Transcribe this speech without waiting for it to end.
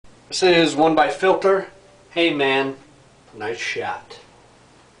This is one by Filter. Hey man, nice shot.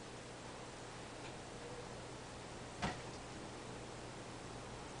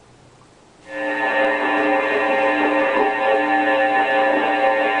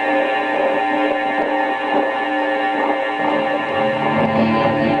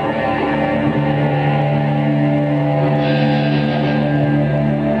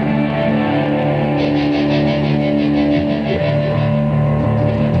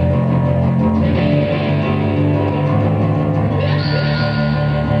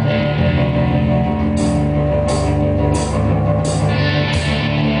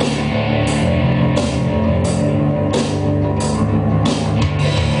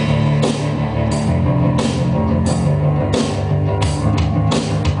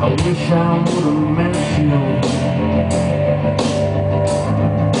 I wish I would've met you.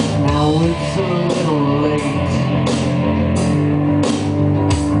 Now it's a little late,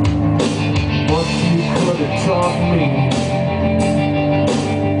 but you could've taught me.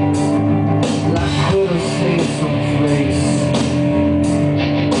 I could've saved some face.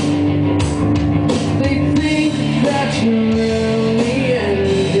 They think that your early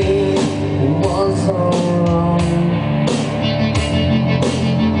ending was all wrong.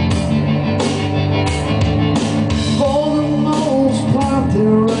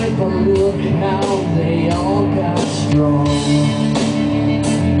 Right, but look how they all got strong.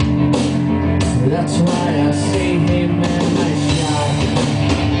 That's why I say, hey man, nice shot.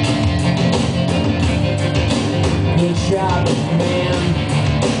 Good shot, man.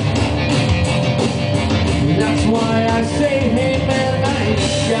 That's why I say, hey man, nice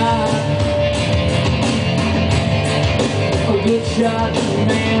shot. A good shot,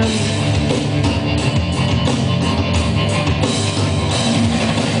 man.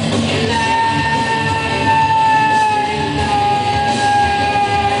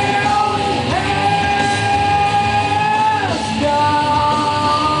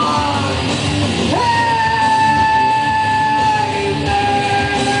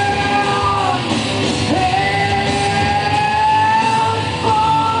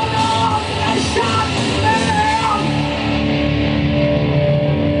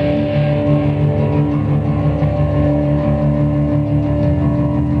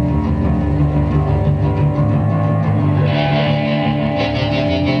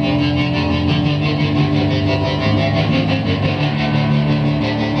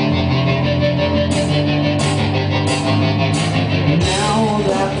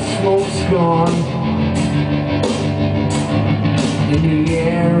 Gone, and the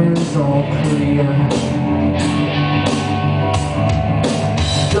air is all clear.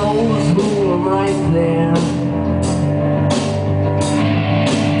 Those who were right there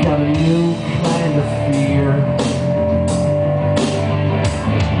got a new kind of fear.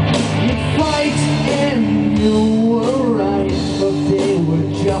 You fight and you were right, but they were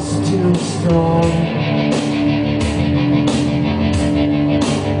just too strong.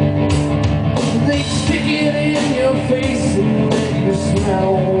 They stick it in your face and let you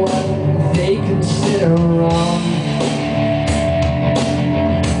smell what they consider wrong.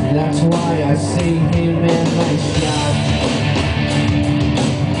 That's why I say, hey man, nice shot.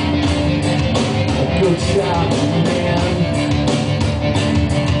 A good shot, man.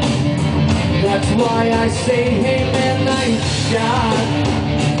 That's why I say, hey man, nice shot.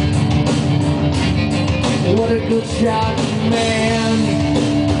 What a good shot, man.